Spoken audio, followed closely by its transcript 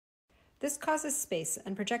This causes space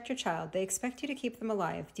and protect your child. They expect you to keep them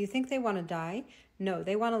alive. Do you think they want to die? No,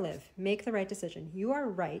 they want to live. Make the right decision. You are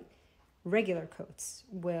right. Regular coats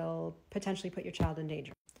will potentially put your child in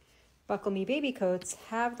danger. Buckle Me baby coats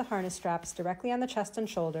have the harness straps directly on the chest and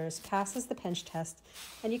shoulders, passes the pinch test,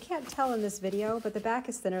 and you can't tell in this video, but the back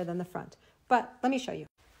is thinner than the front. But let me show you.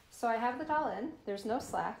 So I have the doll in, there's no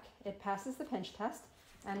slack, it passes the pinch test,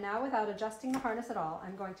 and now without adjusting the harness at all,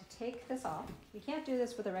 I'm going to take this off. You can't do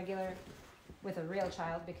this with a real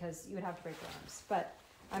child because you would have to break your arms, but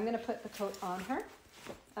I'm gonna put the coat on her.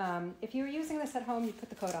 If you were using this at home, you put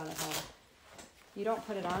the coat on at home. You don't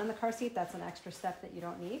put it on in the car seat, that's an extra step that you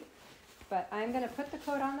don't need. But I'm gonna put the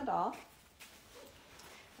coat on the doll,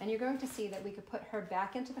 and you're going to see that we could put her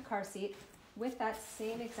back into the car seat with that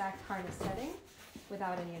same exact harness setting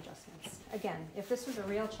without any adjustments. Again, if this was a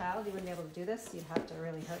real child, you wouldn't be able to do this. You'd have to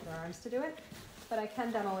really hurt their arms to do it. But I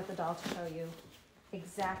can demo with the doll to show you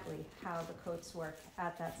exactly how the coats work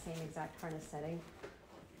at that same exact harness setting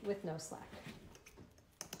with no slack.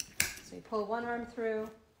 So you pull one arm through,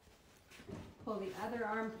 pull the other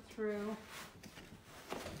arm through.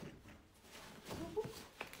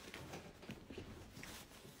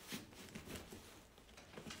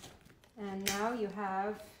 And now you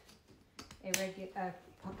have a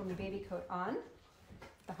Buckle Me baby coat on.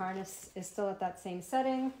 The harness is still at that same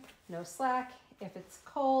setting, no slack. If it's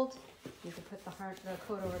cold, you could put the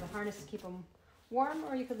coat over the harness to keep them warm,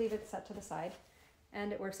 or you could leave it set to the side,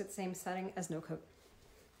 and it works at the same setting as no coat.